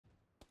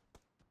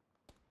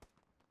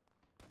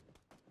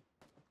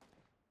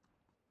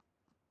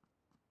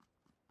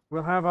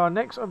We'll have our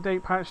next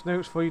update patch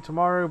notes for you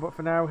tomorrow, but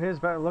for now, here's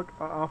a better look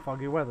at our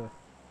foggy weather.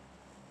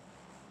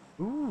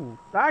 Ooh,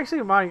 that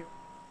actually might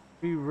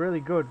be really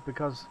good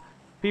because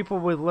people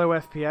with low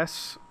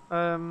FPS,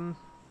 and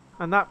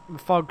that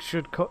fog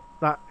should cut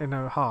that in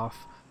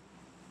half.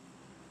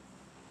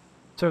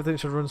 So everything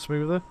should run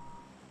smoother.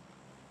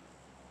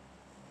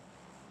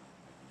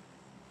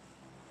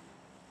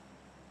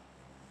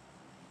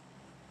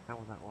 How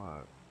will that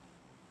work?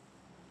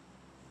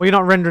 Well, you're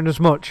not rendering as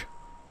much.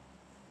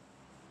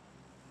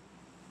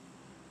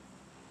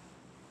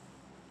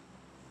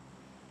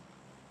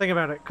 Think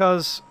about it,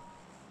 because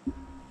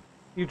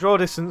your draw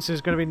distance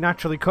is going to be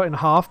naturally cut in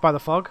half by the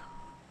fog.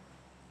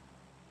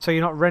 So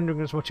you're not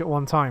rendering as much at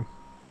one time.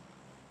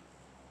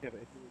 Yeah,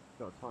 but if you've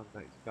got a time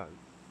to go.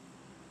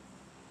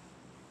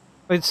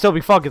 It'd still be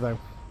foggy though.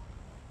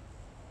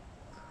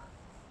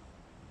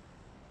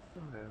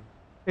 Oh, yeah.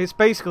 It's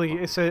basically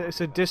it's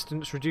a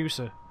distance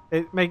reducer.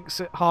 It makes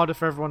it harder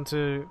for everyone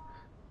to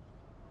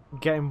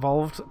get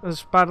involved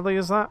as badly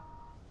as that.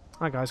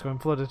 That guy's going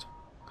flooded.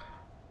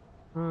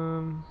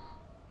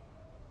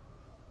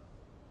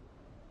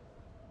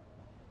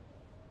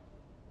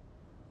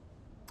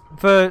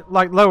 For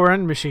like lower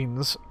end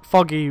machines,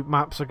 foggy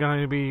maps are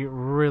going to be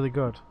really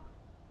good.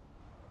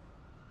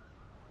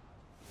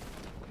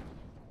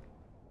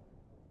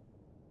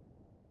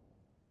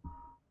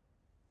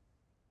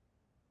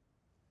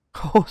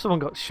 Oh, someone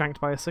got shanked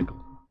by a sickle.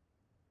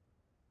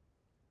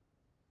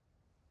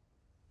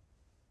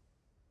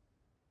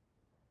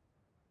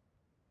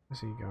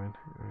 Where's he going?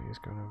 Oh, he's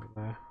going over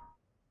there.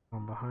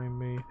 One behind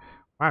me.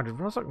 Wow, did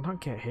Rozok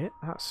not get hit?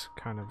 That's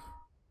kind of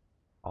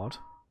odd.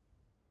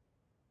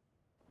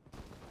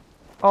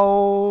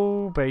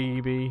 Oh,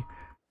 baby.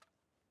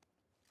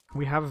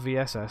 We have a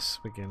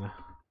VSS beginner.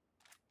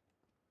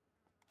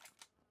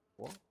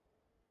 What?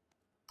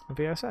 A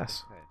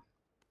VSS. Okay.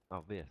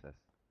 Oh, VSS.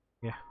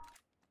 Yeah.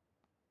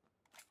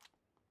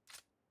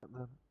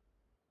 The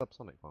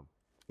subsonic one.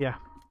 Yeah.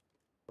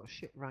 Got a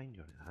shit range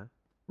on it, huh?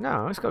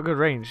 No, it's got good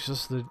range. It's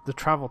just the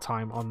travel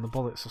time on the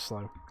bullets are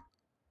slow.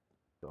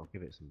 Gotta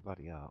give it some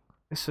bloody arc.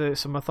 It's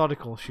a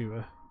methodical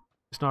shooter.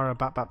 It's not a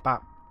bap bap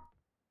bap.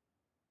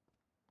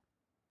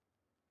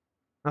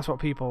 That's what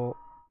people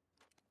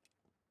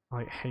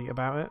like hate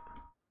about it.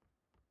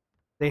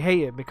 They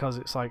hate it because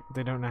it's like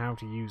they don't know how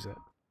to use it.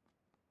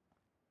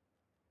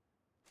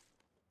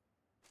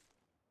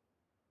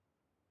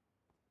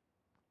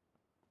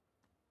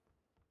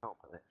 Can't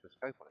put an extra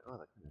scope on it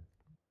either, can you?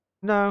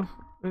 No,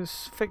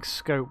 it's fixed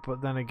scope,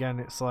 but then again,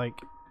 it's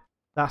like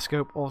that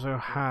scope also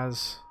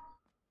has,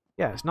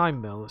 yeah, it's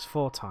 9mm. It's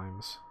 4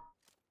 times.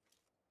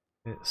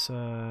 It's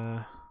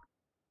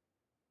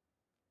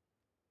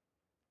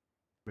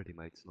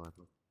Ready-made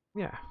sniper.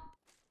 yeah.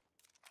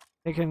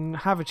 It can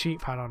have a cheat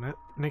pad on it,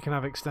 and it can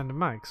have extended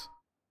mags.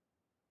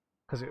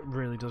 Because it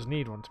really does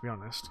need one, to be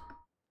honest.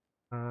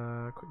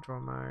 Quick draw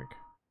mag.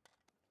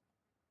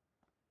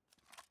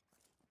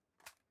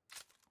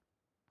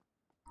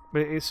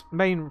 But its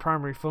main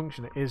primary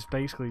function is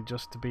basically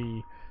just to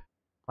be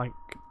like,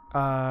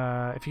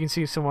 if you can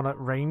see someone at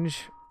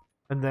range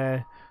and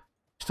they're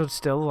stood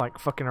still, like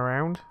fucking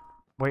around,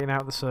 waiting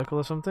out the circle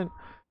or something,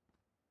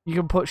 you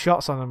can put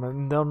shots on them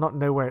and they'll not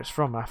know where it's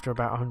from after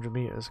about 100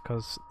 meters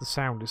because the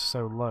sound is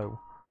so low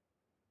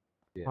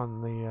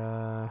on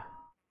the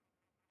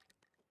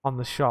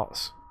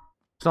shots.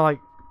 It's not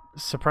like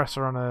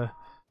suppressor on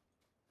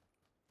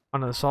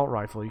an assault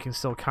rifle. You can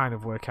still kind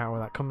of work out where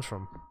that comes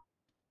from.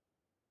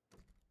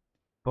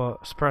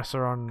 But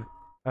suppressor on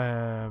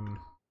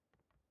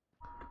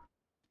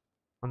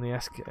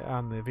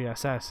the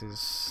VSS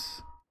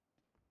is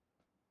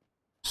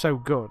so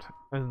good,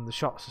 and the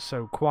shots are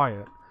so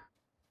quiet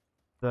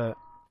that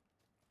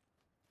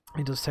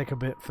it does take a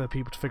bit for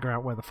people to figure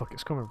out where the fuck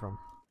it's coming from.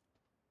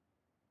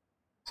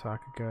 So I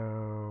could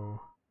go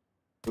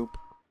boop.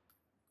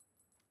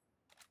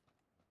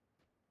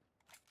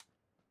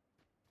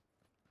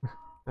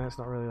 And it's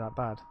not really that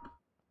bad.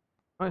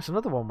 Oh, it's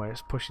another one where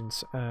it's pushing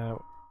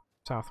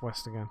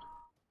southwest again.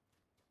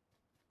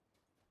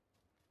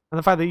 And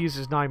the fact that it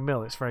uses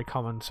 9mm, it's very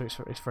common, so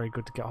it's very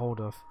good to get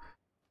hold of.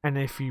 And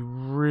if you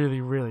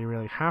really, really,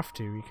 really have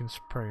to, you can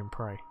spray and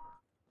pray.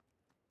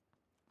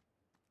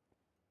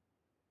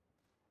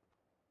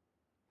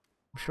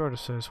 I'm sure it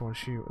says one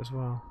shoot as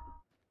well.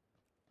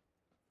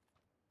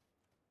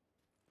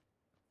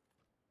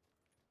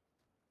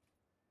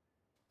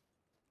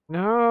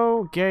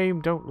 No,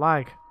 game, don't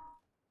lag.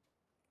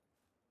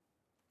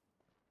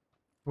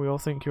 We all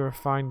think you're a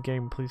fine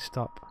game, please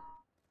stop.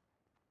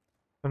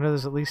 I know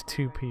there's at least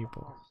 2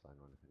 people.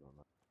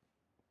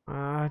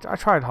 I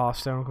tried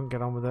Hearthstone, I couldn't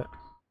get on with it.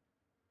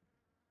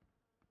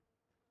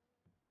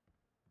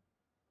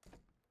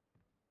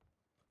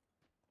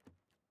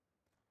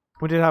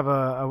 We did have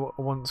a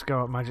once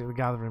go at Magic the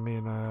Gathering, me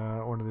and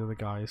one of the other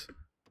guys.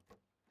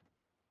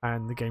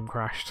 And the game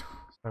crashed,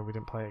 so we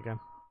didn't play it again.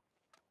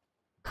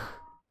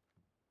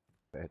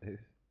 Fair dues.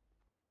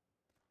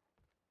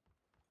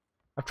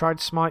 I've tried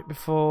Smite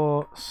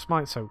before.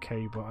 Smite's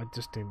okay, but I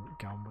just didn't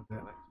get on with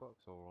it. On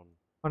Xbox or on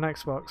On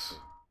Xbox.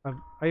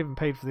 I even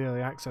paid for the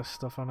early access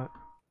stuff on it.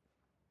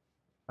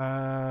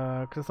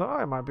 Because I thought,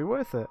 oh, it might be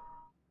worth it.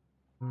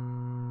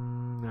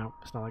 No,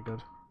 it's not that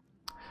good.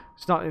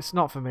 It's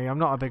not for me. I'm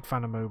not a big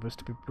fan of MOBAs,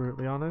 to be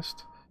brutally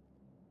honest.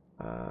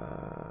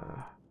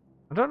 I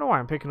don't know why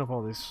I'm picking up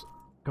all these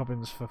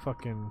goblins for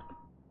fucking.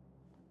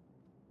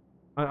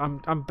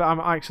 I'm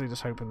actually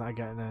just hoping that I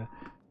get an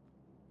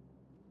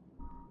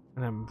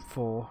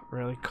M4.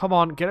 Really, come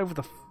on, get over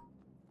the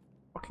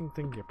fucking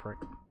thing, you prick.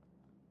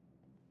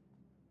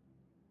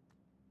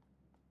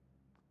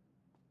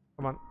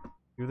 Come on,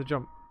 do the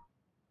jump.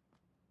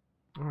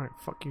 All right,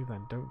 fuck you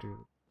then. Don't do it.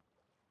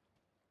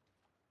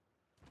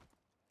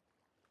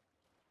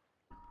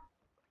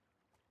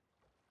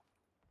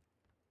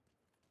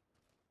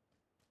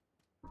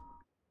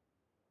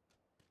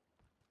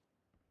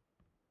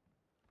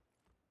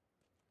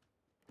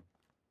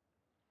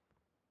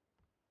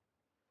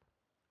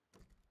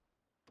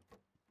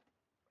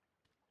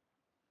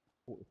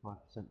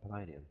 45%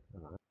 palladium.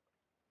 Hello.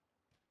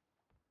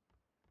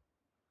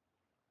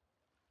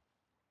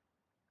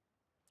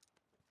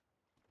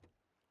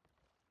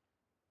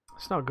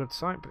 It's not a good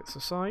site, but it's a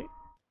site.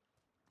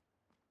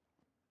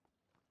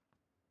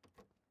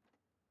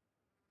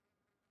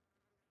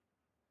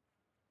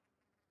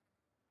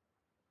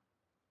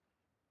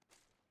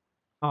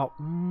 Oh,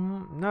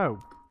 no.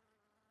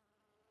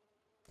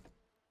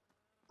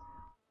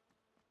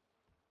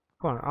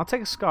 Come on, I'll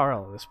take a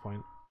Scarl at this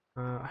point.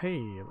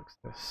 Hey, looks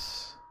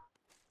this.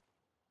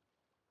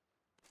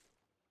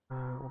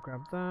 We'll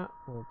grab that.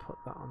 We'll put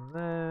that on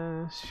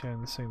there.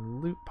 Sharing the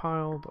same loot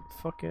pile, but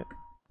fuck it.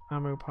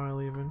 Ammo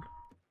pile even.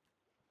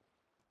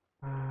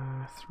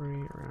 3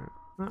 around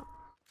that.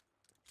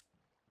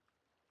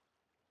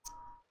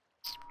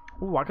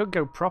 Ooh, I could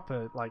go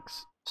proper, like,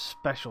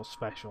 special,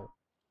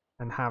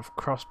 and have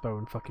crossbow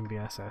and fucking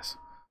BSS.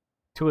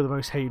 Two of the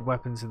most hated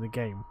weapons in the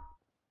game.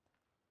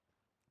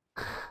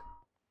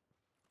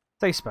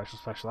 Say special,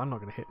 I'm not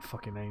gonna hit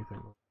fucking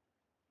anything.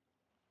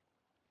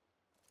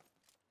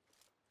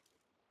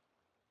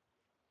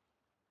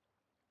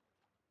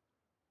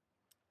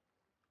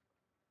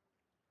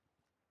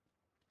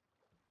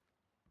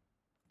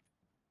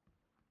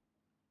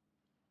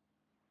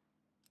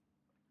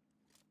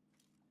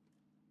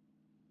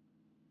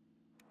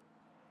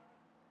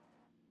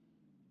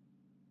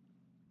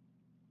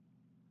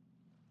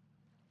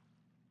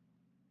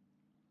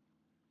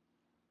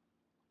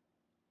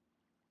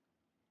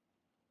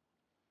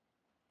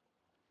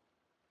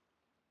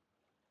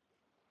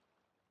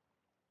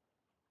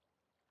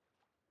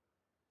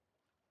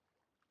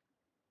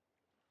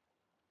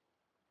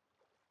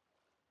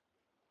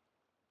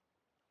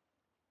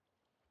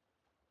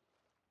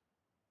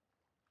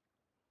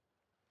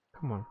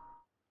 Come on.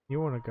 You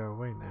wanna go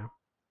away now.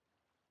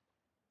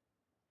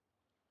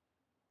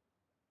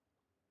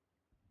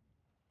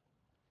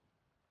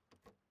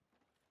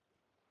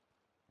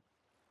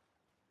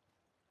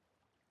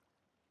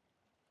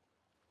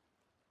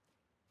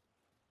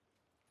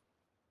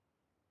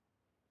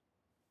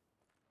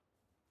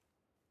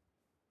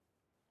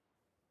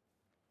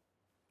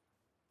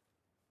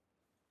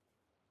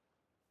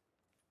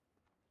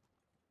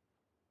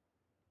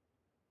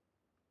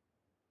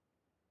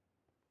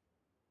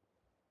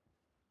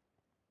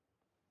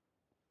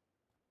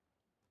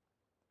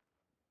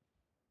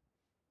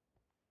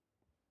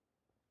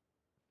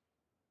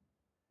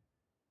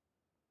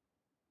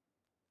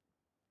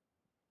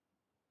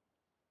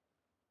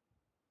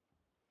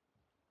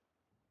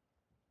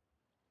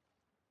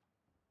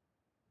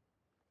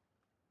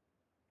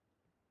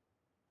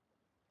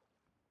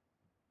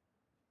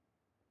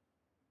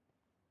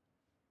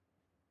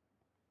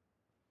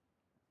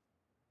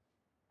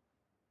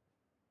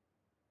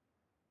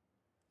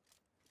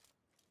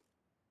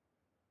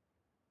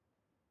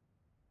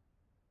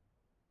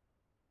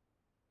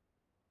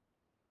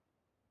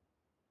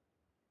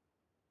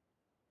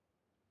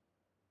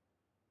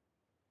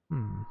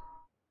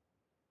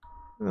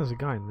 There's a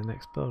guy in the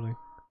next building.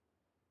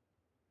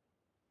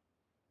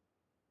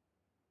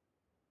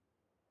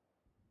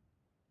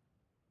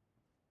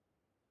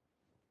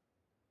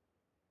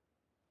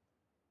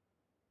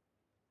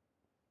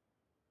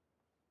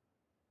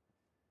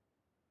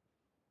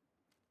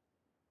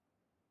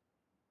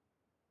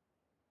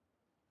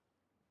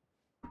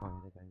 Oh,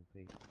 they're going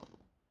big.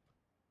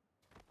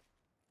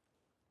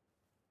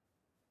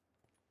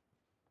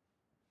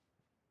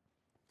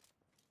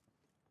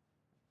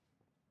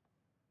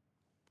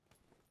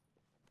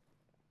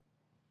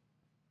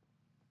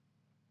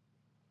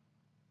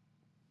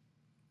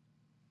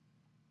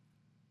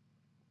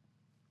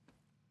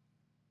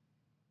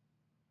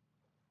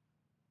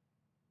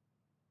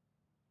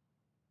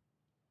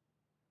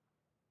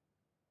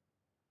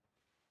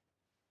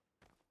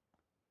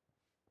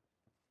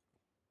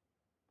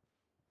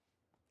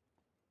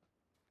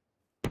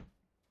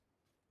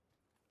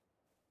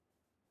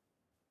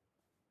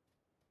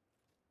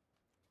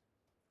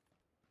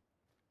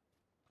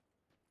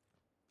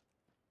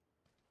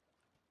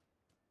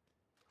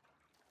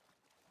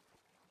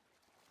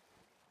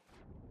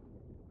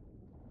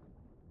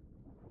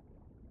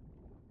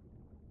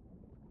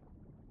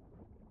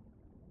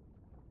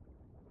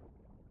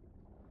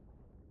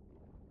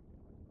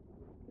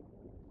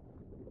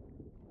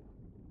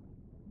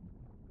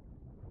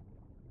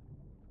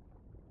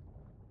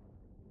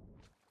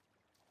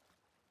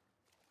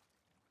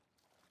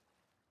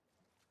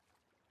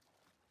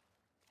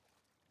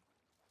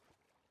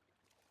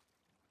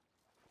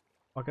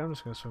 Okay, I'm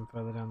just going to swim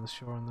further down the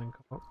shore and then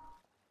come up.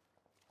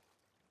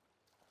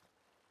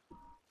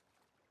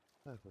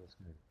 Oh, let's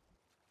go.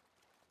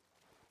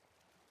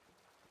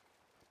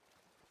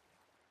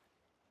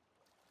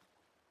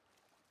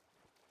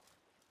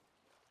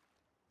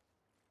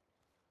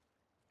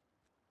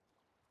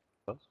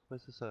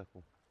 Where's the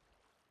circle?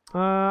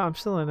 I'm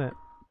still in it.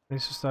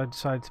 It's just I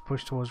decided to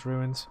push towards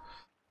ruins.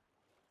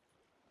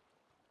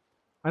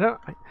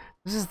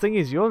 This is the thing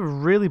is, you're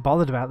really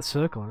bothered about the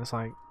circle, and it's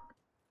like,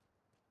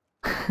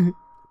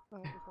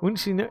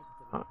 wouldn't you know?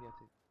 You had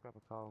to grab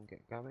a car and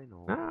get going,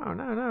 or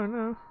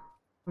No.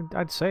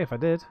 I'd say if I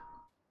did.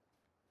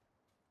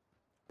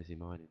 busy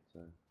mining,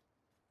 so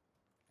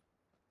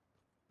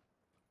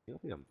you'll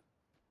be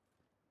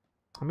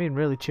I'm being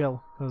really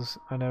chill because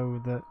I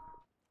know that.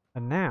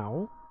 And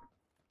now,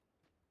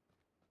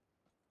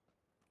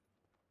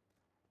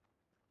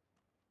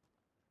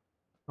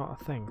 not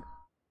a thing.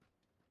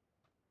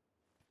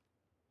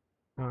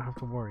 I don't have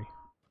to worry.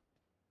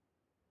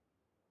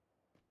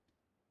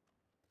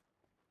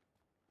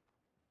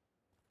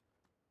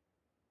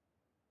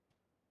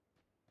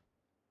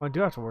 What I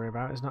do have to worry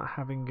about is not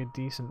having a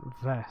decent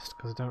vest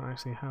because I don't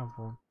actually have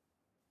one.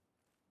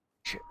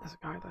 Shit, there's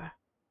a guy there.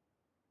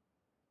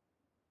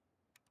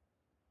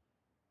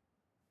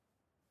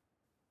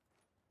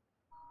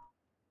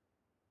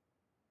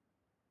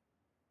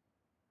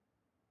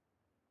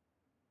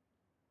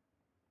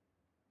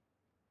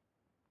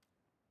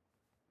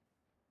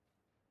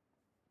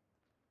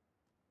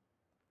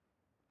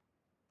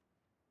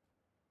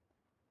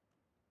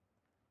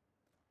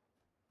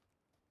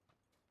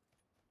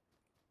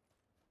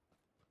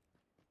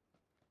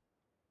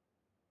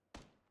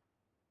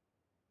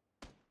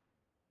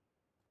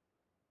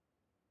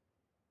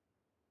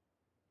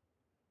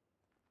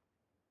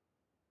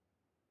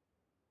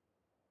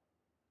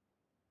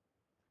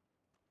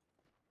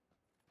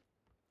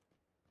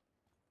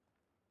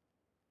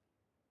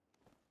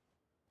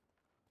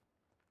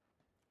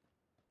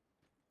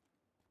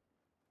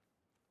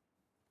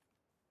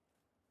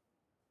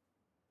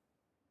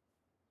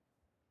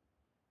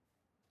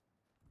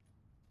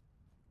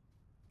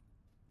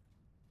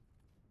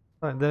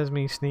 Like, there's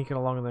me sneaking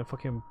along and then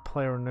fucking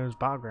PLAYERUNKNOW'S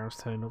battlegrounds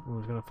turned up and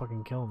was gonna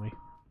fucking kill me.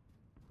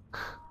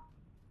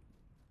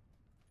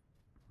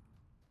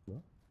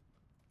 What?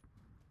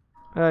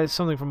 It's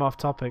something from off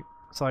topic.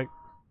 It's like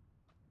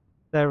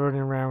they're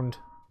running around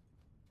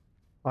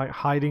like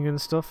hiding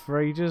and stuff for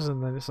ages,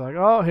 and then it's like,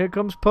 oh, here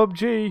comes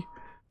PUBG.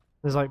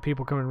 There's like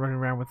people coming running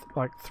around with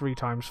like 3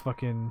 times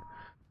fucking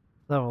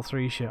level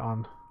 3 shit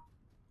on.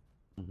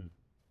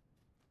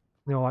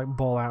 They all like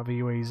ball out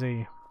the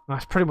UAZ.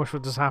 That's pretty much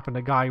what just happened.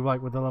 A guy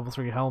like with the level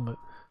 3 helmet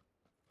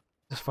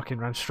just fucking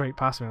ran straight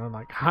past me, and I'm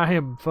like, I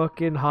am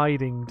fucking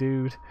hiding,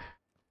 dude.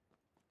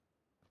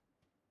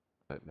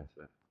 Don't mess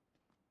with it.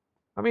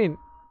 I mean,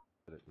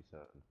 Absolutely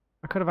certain.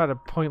 I could have had a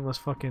pointless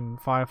fucking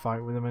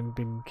firefight with him and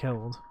been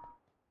killed.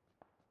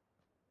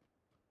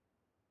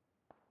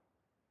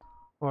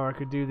 Or I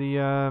could do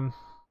the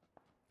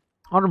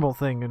honorable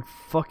thing and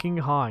fucking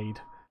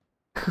hide.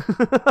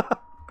 I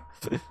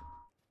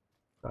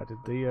did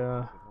the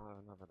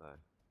Another day.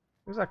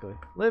 exactly.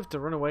 Live to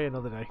run away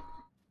another day.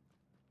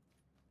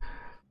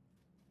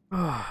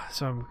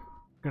 So I'm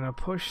gonna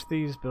push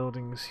these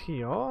buildings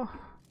here.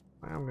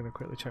 I'm gonna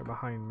quickly check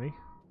behind me.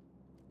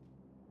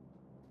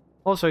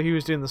 Also, he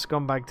was doing the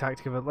scumbag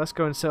tactic of it. Let's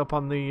go and sit up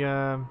on the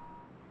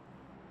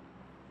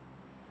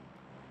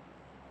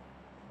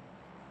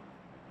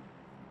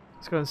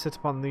let's go and sit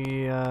up on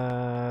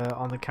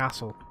the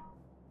castle.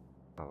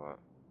 Alright.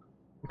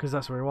 Because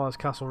that's where it was,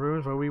 Castle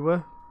Ruins, where we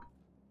were.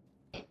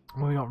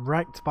 When we got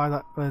wrecked by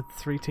that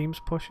 3 teams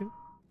pushing.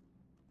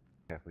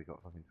 Yeah, we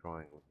got fucking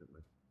triangles, didn't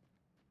we?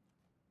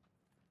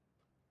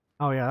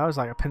 Oh yeah, that was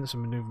like a pincer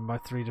maneuver by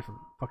 3 different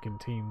fucking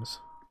teams.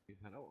 You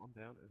said, oh, I'm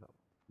down. Is that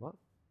what?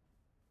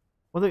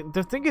 Well,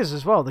 the thing is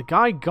as well, the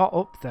guy got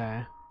up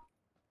there,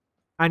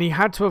 and he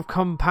had to have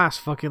come past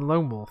fucking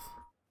Lone Wolf.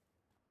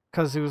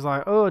 Because he was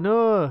like, oh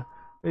no,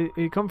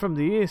 he come from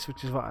the east,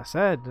 which is what I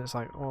said. And it's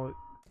like, oh,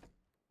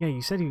 yeah,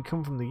 you said he'd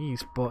come from the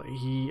east, but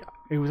he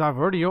was either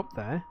already up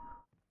there,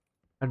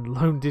 and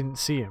Lone didn't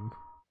see him,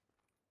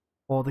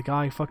 or the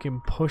guy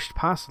fucking pushed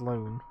past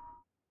Lone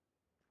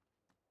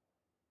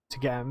to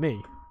get at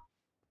me.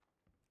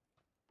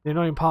 The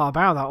annoying part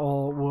about that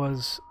all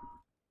was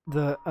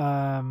that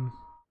I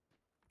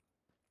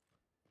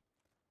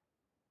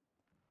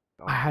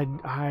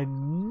had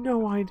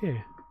no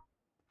idea.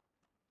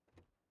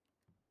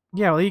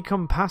 Yeah, well, he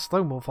come past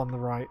Lone Wolf on the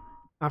right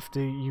after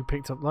you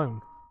picked up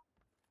Lone.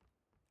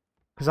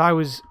 Because I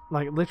was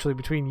like literally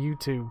between you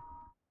two,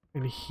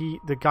 and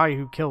the guy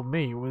who killed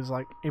me, was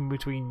like in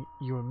between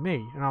you and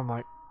me, and I'm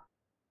like,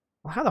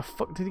 well, how the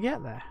fuck did he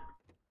get there?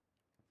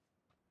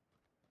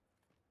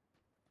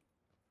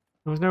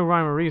 There was no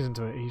rhyme or reason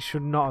to it. He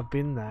should not have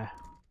been there.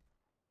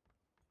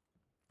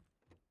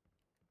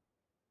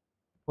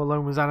 Well,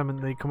 Lone was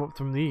adamant they come up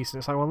from the east, and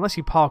it's like, well, unless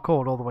he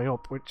parkoured all the way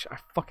up, which I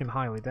fucking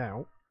highly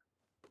doubt.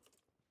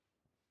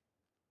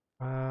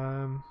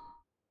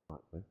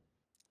 Likely.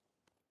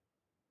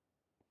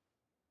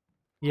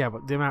 Yeah,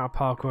 but the amount of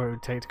parkour it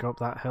would take to go up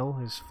that hill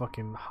is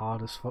fucking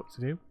hard as fuck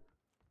to do.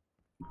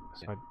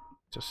 So Yeah.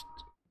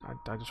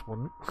 I just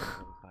wouldn't.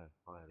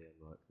 Highly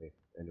unlikely if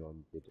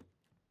anyone did it.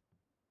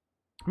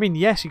 I mean,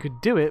 yes, you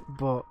could do it,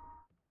 but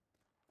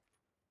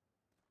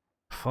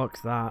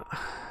fuck that.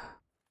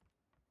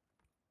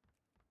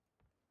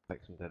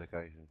 Take some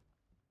dedication.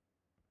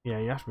 Yeah,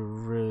 you have to be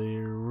really,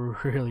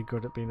 really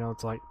good at being able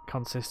to like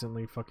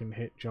consistently fucking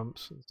hit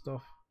jumps and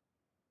stuff.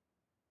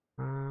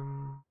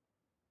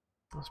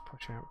 Let's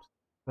push out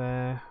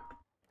there.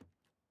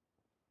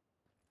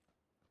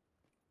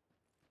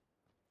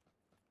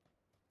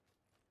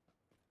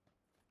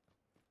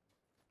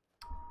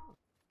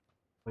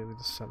 Completely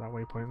just set that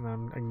waypoint and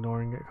I'm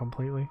ignoring it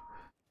completely.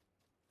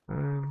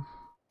 But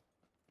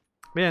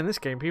yeah, in this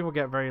game, people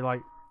get very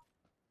like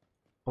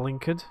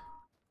blinkered,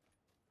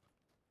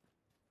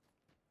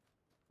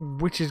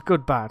 which is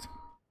good, bad.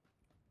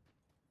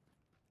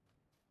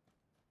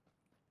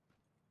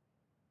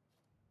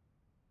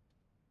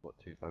 What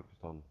too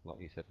focused on,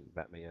 like you said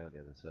about me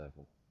earlier, the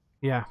circle.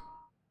 Yeah.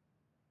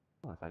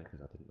 Oh, thank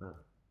because I didn't know.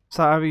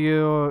 So either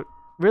you're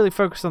really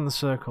focused on the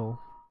circle,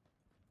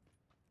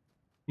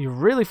 you're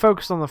really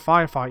focused on the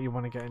firefight you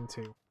want to get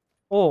into,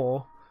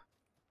 or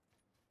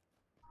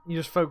you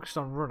just focused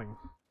on running,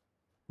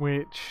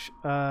 which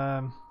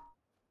yeah,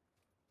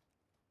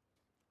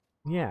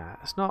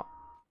 it's not.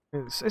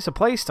 It's a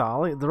play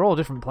style. They're all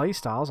different play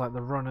styles, like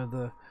the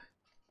runner,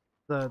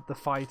 the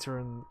fighter,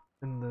 and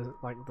the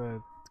like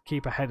the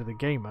keep ahead of the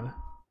gamer.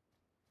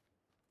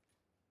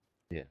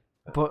 Yeah.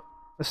 But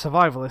the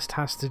survivalist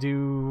has to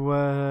do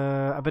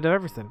a bit of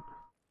everything.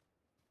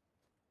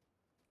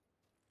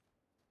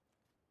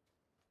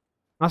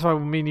 That's why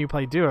when me and you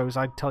play duos,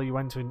 I'd tell you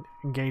when to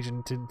engage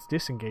and to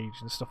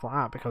disengage and stuff like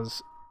that,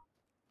 because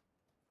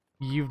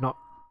you've not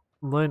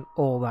learnt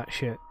all that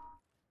shit.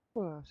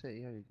 Well, I said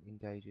you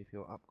engage if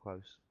you're up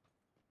close.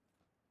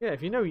 Yeah,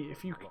 if you know,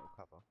 if you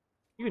Cover.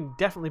 you can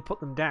definitely put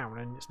them down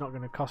and it's not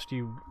going to cost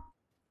you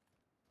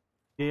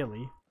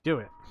dearly, do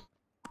it.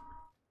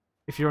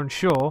 If you're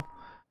unsure,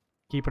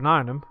 keep an eye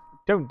on them,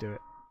 don't do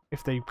it.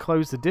 If they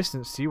close the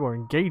distance to you or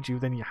engage you,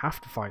 then you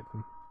have to fight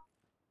them.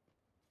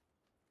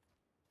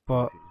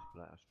 But You just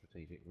let a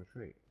strategic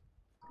retreat.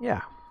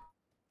 yeah.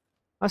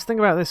 Let's think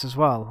about this as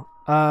well.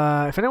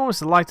 If anyone wants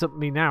to light up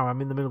me now,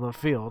 I'm in the middle of the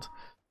field.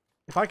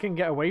 If I can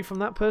get away from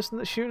that person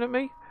that's shooting at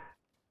me,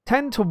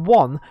 10 to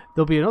 1,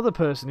 there'll be another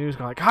person who's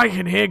like, I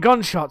can hear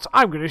gunshots,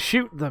 I'm going to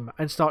shoot them,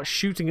 and start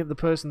shooting at the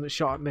person that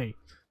shot at me.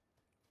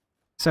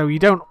 So you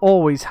don't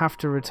always have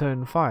to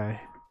return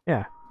fire.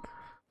 Yeah.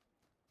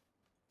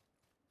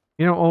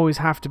 You don't always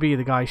have to be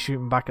the guy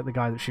shooting back at the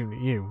guy that's shooting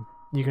at you.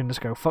 You can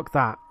just go, fuck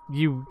that,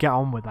 you get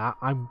on with that,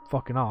 I'm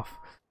fucking off.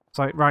 It's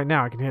like, right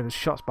now I can hear the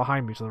shots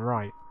behind me to the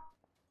right.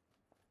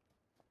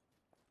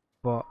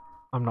 But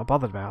I'm not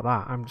bothered about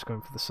that, I'm just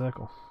going for the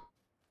circle.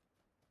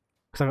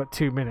 Because I've got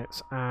 2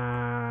 minutes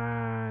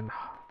and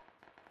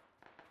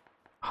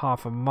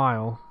half a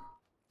mile.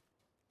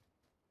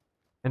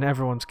 And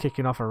everyone's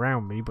kicking off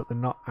around me, but they're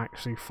not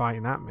actually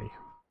fighting at me.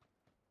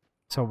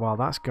 So while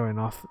that's going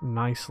off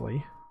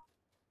nicely,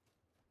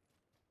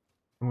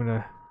 I'm going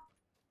to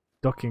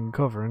duck in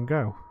cover and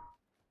go.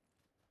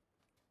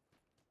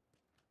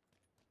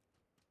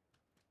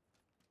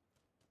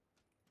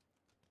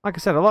 Like I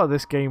said, a lot of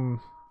this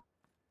game...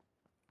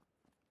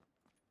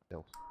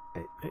 Stealth.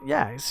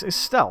 Yeah, it's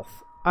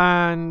stealth.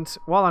 And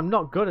while I'm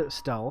not good at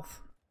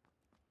stealth,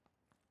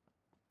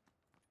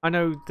 I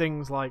know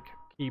things like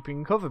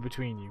keeping cover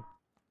between you.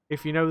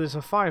 If you know there's a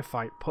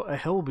firefight, put a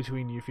hill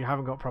between you if you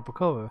haven't got proper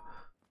cover.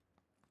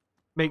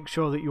 Make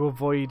sure that you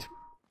avoid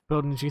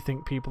buildings you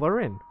think people are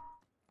in.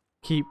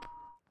 Keep...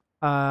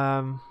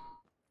 Well,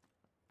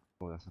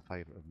 that's a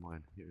favourite of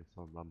mine. You if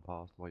someone run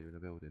past while you're in a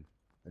building,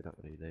 they don't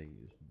really there,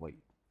 you just wait.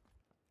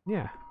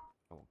 Yeah.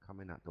 Someone come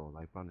in that door,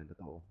 they run in the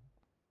door.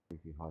 If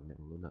you hide in it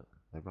with a look,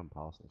 they run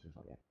past and it's just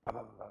like, yeah.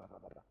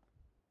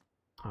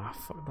 Ah,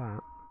 fuck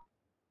that.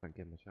 Don't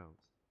give them a chance.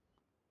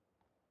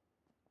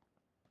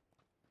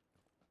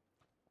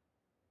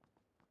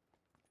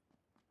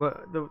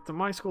 But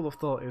my school of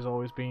thought has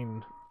always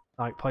been,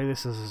 like, play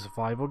this as a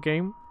survival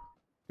game.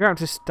 You have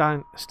to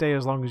stay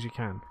as long as you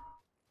can.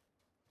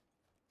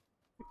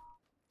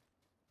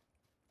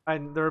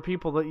 And there are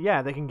people that,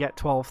 yeah, they can get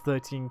 12,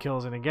 13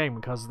 kills in a game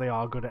because they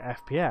are good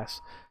at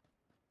FPS.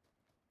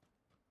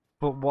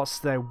 But what's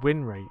their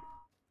win rate?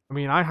 I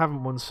mean, I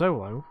haven't won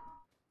solo,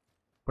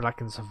 but I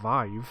can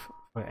survive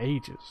for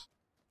ages.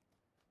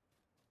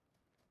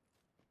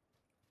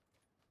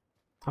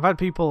 I've had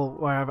people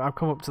where I've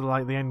come up to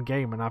like the end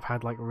game and I've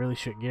had like really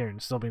shit gear and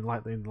still been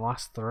like in the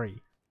last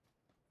 3.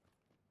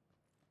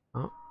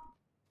 Oh,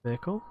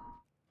 vehicle.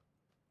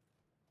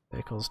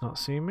 Vehicle's not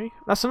seeing me.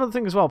 That's another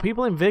thing as well.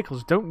 People in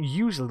vehicles don't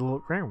usually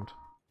look round.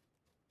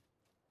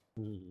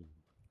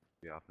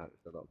 Yeah, I've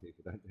noticed a lot of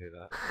people don't do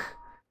that.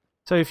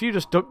 So if you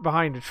just duck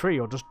behind a tree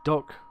or just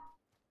duck,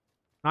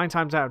 9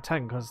 times out of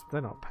 10, because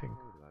they're not ping.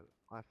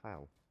 I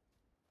fail.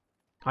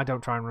 I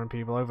don't try and run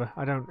people over.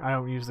 I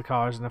don't use the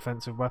car as an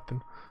offensive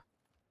weapon.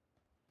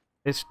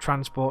 It's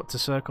transport to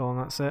circle and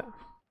that's it.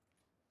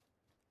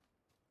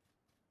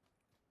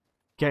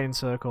 Get in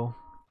circle.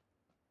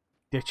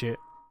 Ditch it.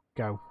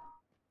 Go.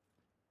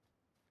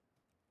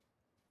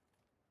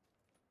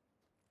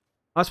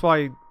 That's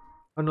why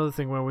another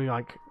thing where we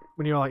like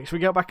when you're like, should we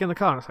get back in the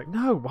car? And it's like,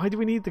 no, why do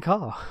we need the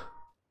car?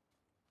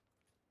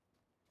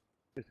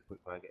 It's a quick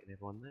way of getting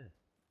everyone there.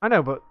 I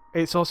know, but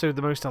it's also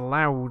the most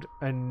allowed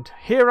and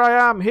here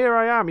I am, here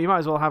I am. You might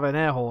as well have an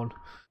air horn.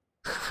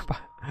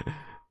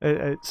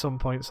 At some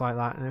points like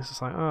that, and it's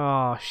just like,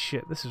 oh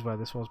shit, this is where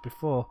this was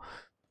before.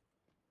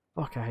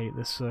 Fuck, I hate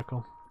this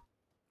circle.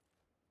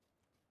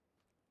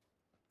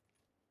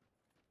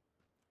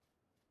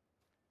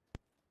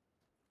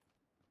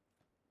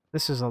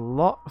 This is a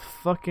lot of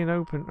fucking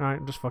open.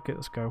 Alright, just fuck it,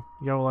 let's go.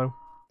 YOLO.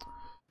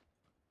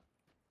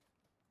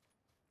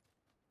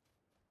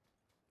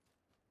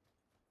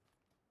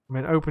 I'm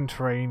in open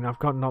terrain. I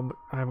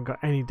haven't got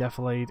any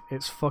defilade.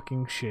 It's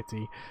fucking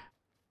shitty.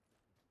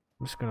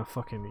 I'm just gonna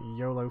fucking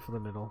YOLO for the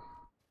middle.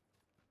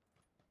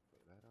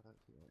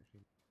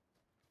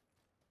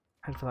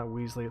 Head for that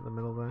Weasley at the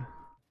middle there.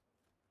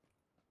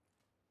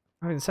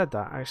 Having said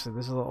that,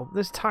 actually,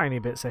 there's tiny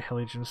bits of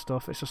hillage and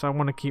stuff. It's just I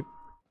want to keep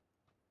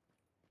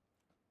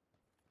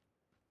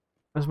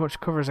as much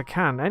cover as I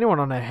can. Anyone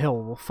on a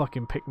hill will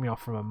fucking pick me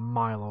off from a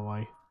mile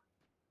away.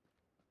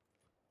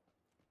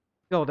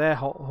 The old air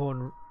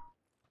horn.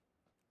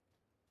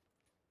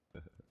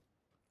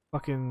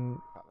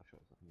 Fucking.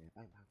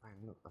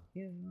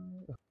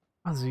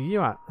 Oh, there's a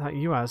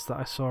UAZ that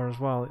I saw as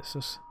well. It's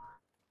just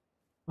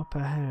up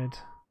ahead.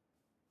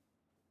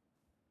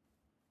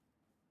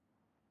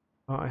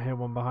 Oh, I hear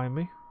one behind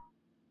me.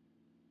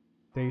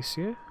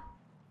 Dacia.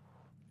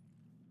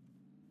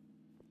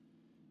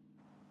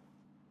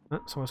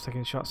 Oh, someone's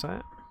taking shots at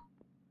it.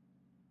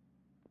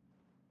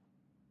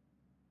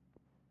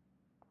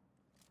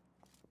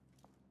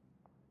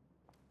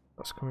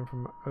 That's coming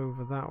from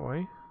over that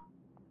way.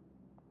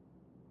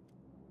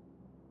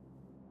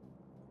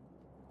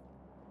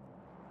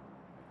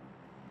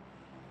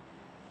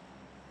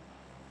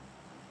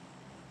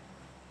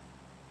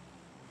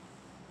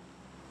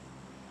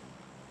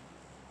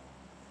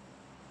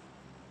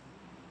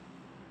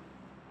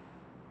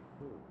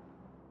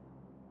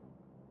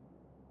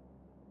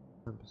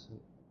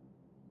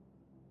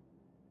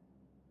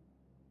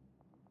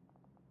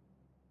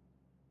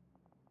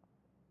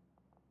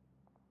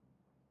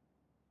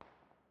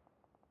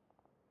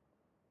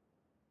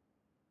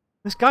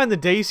 This guy in the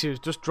Dacia is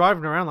just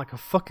driving around like a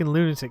fucking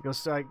lunatic,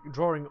 just like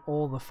drawing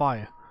all the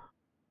fire.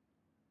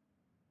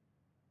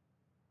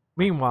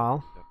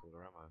 Meanwhile,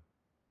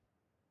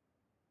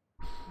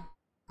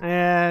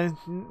 kind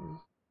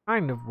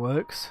of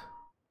works.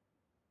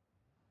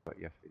 But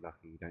you have to be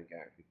lucky you don't get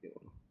actually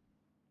killed.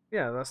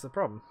 Yeah, that's the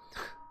problem.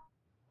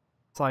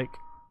 It's like,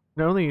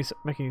 not only is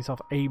making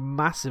yourself a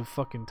massive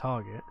fucking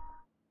target,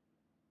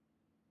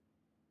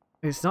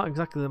 it's not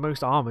exactly the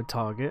most armoured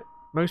target.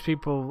 Most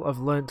people have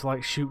learned to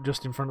like shoot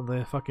just in front of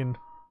the fucking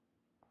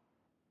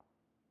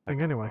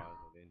thing anyway.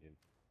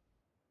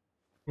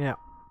 Yeah.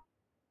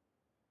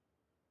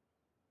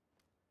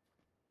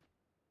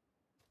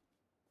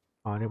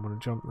 Oh, I didn't want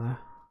to jump there.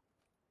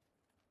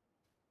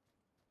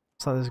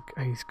 So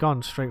he's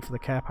gone straight for the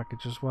care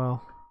package as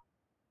well.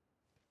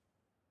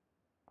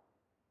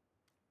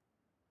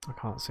 I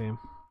can't see him.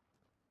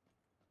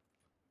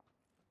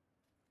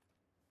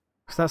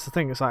 Because that's the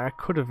thing, it's like I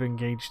could have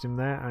engaged him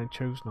there and I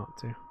chose not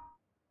to.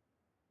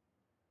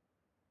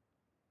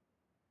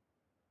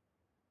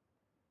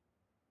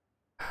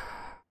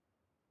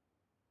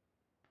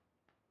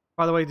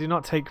 By the way, do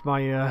not take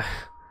my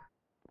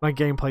my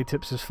gameplay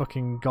tips as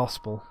fucking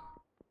gospel.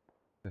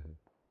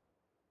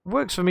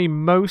 Works for me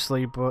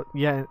mostly, but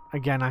yeah,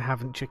 again, I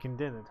haven't chicken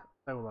dinnered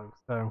solo,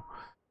 so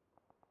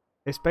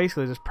it's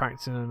basically just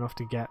practicing enough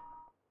to get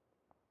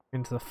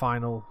into the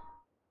final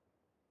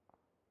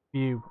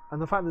view.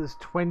 And the fact that there's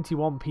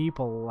 21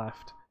 people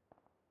left,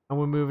 and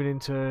we're moving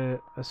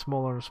into a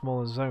smaller and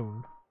smaller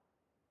zone.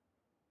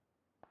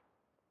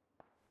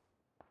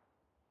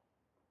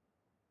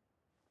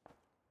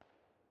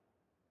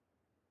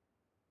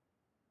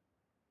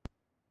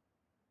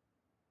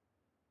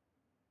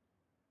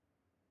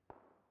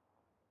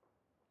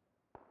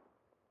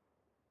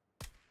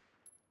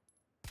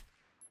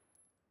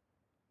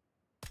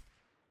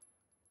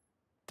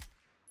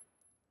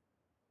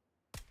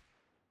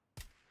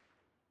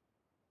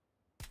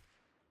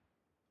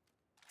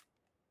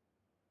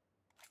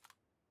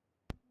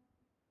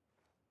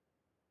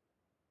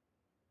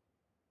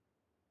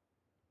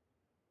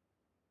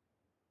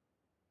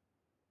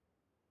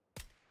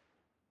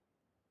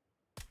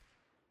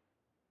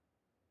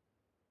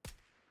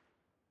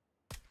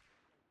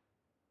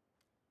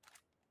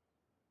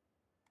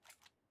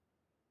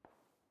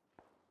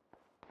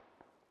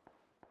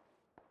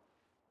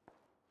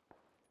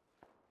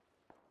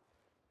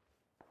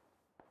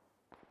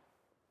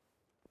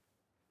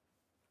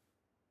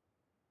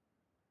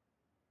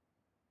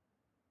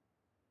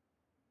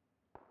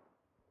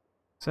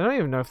 So I don't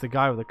even know if the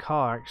guy with the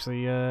car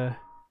actually, yeah.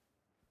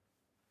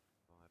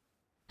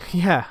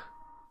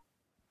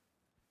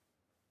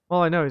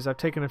 All I know is I've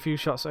taken a few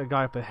shots at a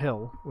guy up a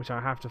hill, which I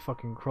have to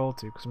fucking crawl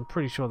to, because I'm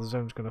pretty sure the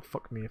zone's gonna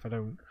fuck me if I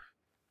don't.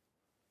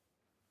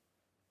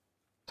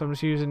 So I'm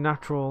just using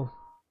natural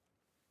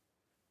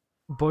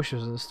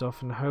bushes and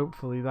stuff, and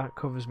hopefully that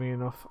covers me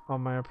enough on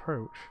my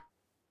approach.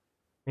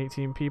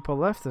 18 people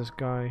left this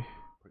guy.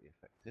 Pretty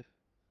effective.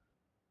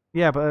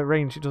 Yeah, but at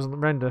range it doesn't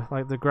render,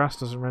 like the grass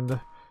doesn't render.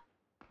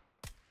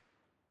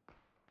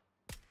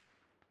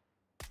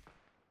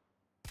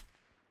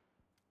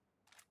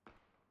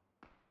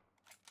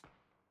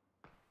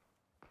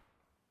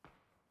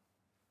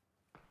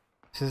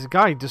 So there's a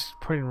guy just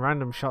putting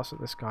random shots at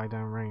this guy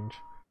down range.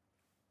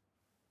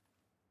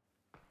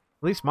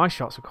 At least my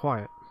shots are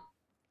quiet.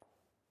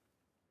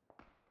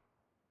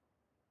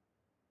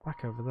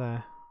 Back over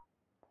there.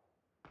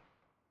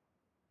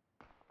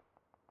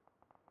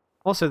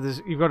 Also,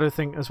 you've got to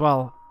think as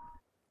well,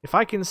 if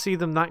I can see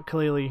them that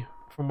clearly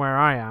from where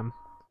I am,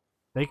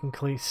 they can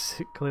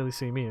clearly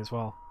see me as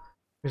well.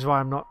 Which is why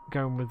I'm not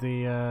going with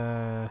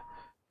the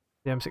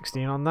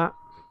M16 on that.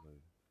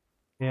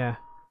 Yeah.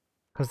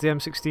 Because the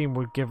M16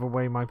 would give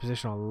away my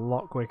position a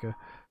lot quicker.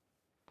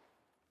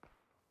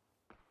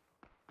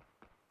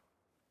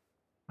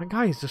 That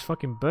guy is just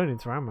fucking burning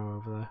through ammo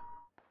over there.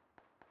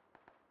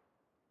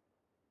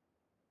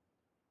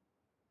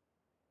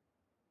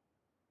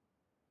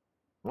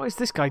 What is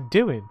this guy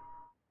doing?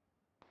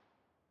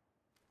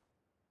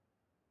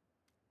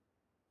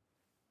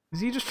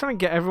 Is he just trying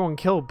to get everyone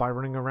killed by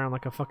running around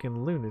like a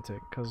fucking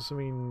lunatic? Because, I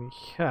mean,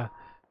 yeah,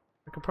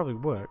 that could probably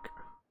work.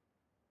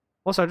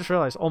 Also, I just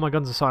realised all my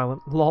guns are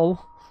silent.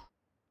 LOL.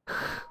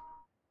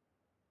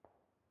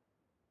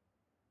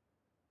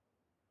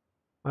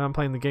 I'm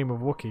playing the game of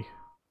Wookiee.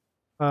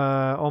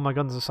 All my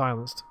guns are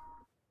silenced.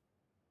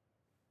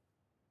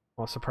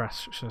 Or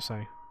suppressed, should I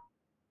say.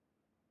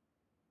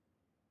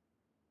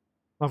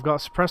 I've got a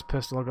suppressed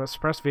pistol, I've got a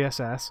suppressed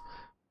VSS,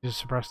 which is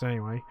suppressed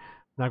anyway,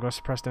 and I've got a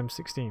suppressed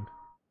M16.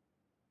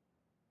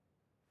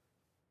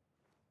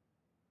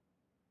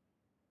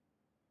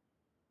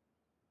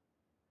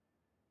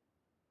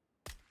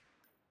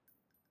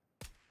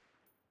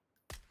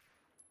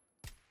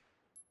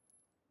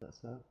 That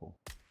circle.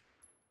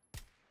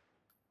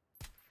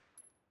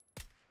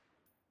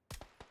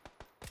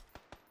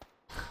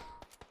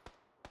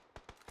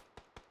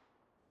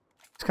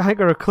 This guy ain't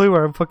got a clue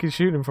where I'm fucking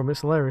shooting him from,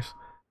 it's hilarious.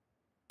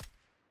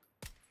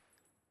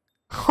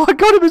 Oh, I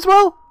got him as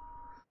well!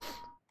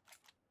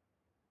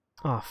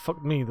 Oh,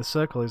 fuck me, the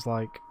circle is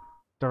like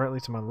directly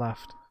to my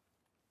left.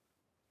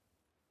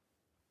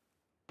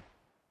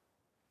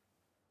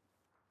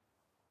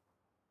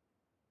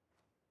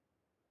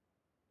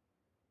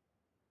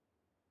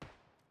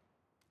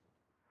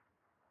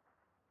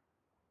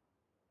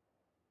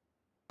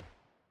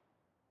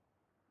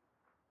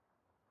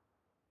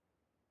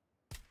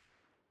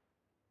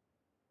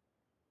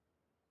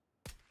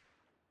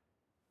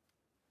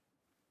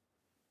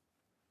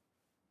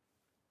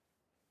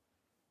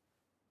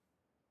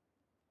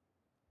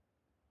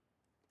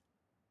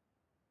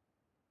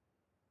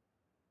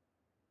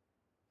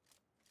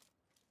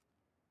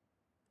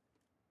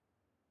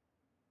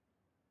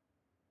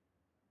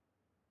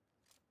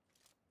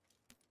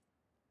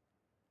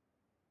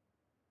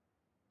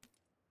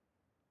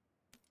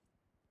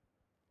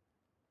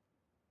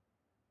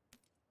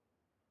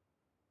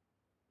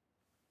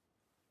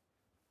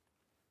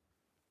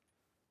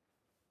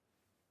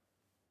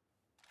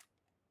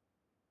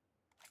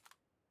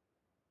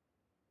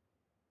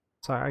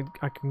 So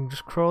I can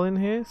just crawl in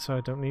here, so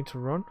I don't need to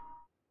run.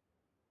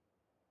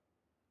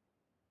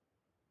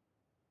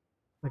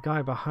 The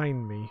guy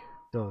behind me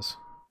does.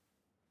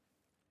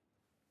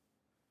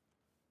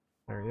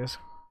 There he is.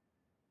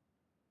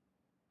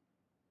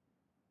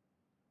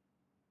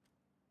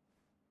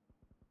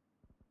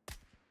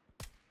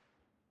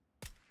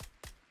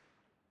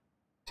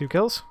 Two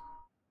kills.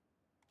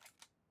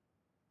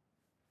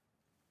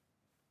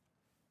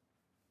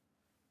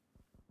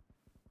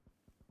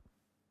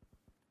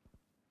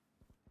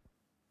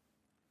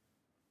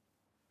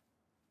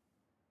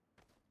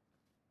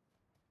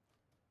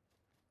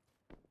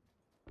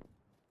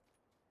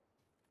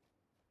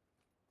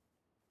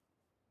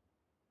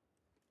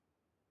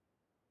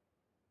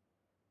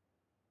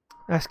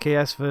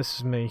 SKS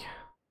versus me.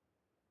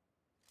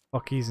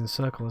 Fuck, he's in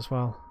circle as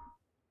well.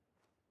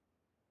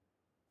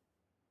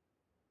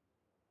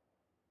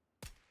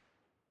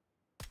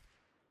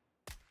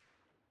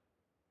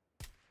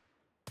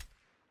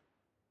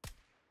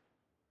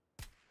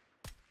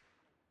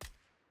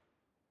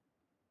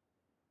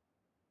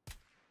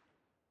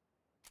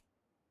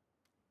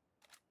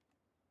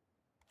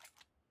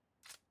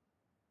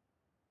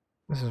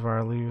 This is where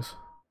I lose.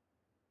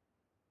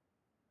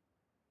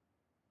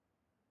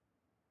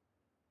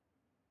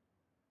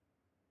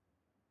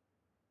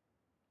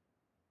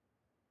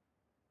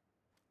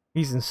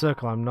 He's in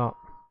circle, I'm not.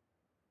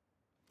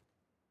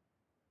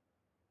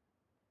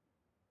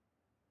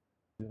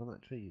 You're on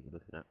that tree you were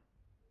looking at.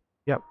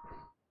 Yep.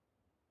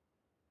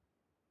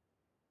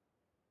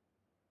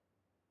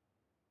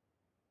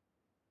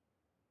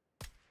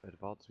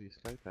 Advance with your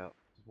scope out.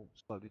 Just walk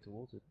slowly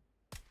towards it.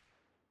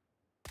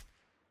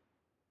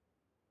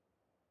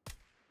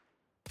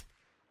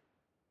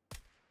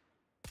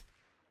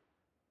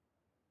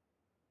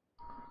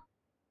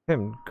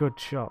 Him good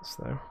shots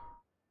though.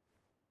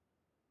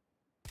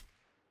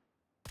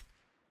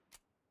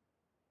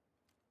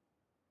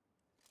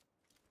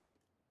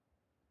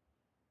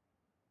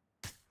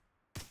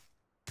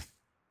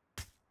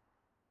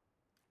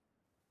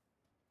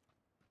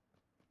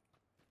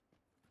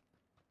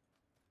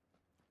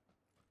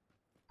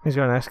 He's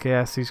got an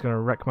SKS, he's gonna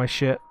wreck my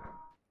shit.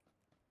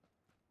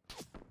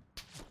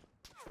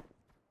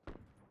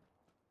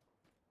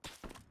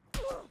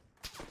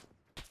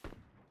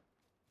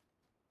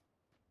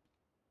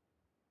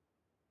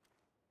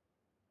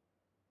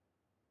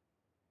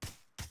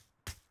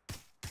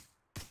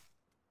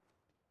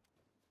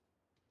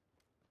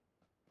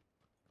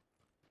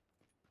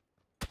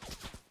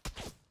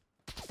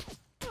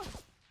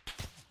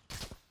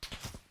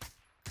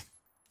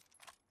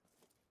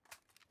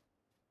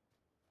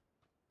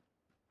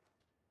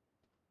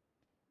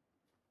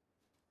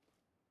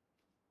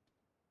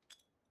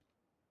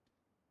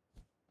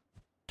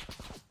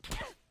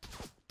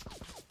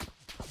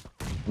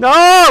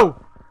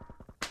 No!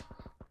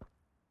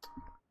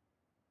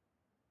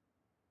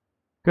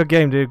 Good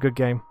game, dude. Good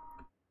game.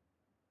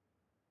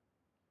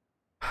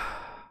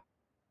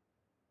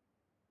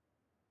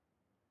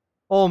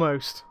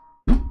 Almost.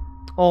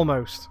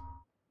 Almost.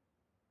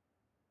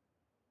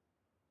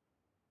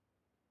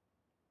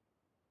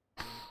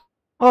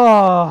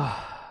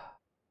 Oh.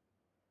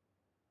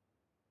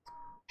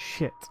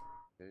 Shit.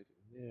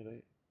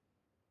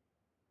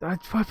 I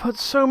put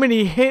so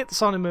many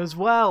hits on him as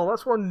well.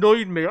 That's what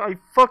annoyed me. I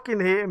fucking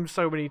hit him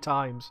so many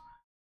times.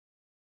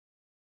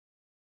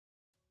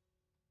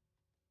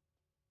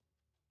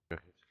 He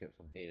just kept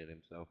on healing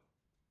himself.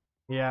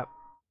 Yeah.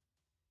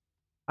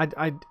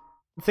 The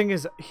thing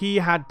is, he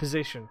had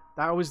position.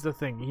 That was the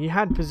thing. He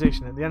had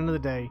position. At the end of the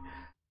day,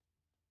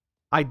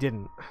 I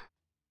didn't.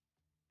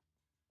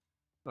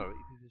 No,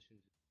 he positioned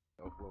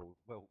himself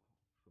well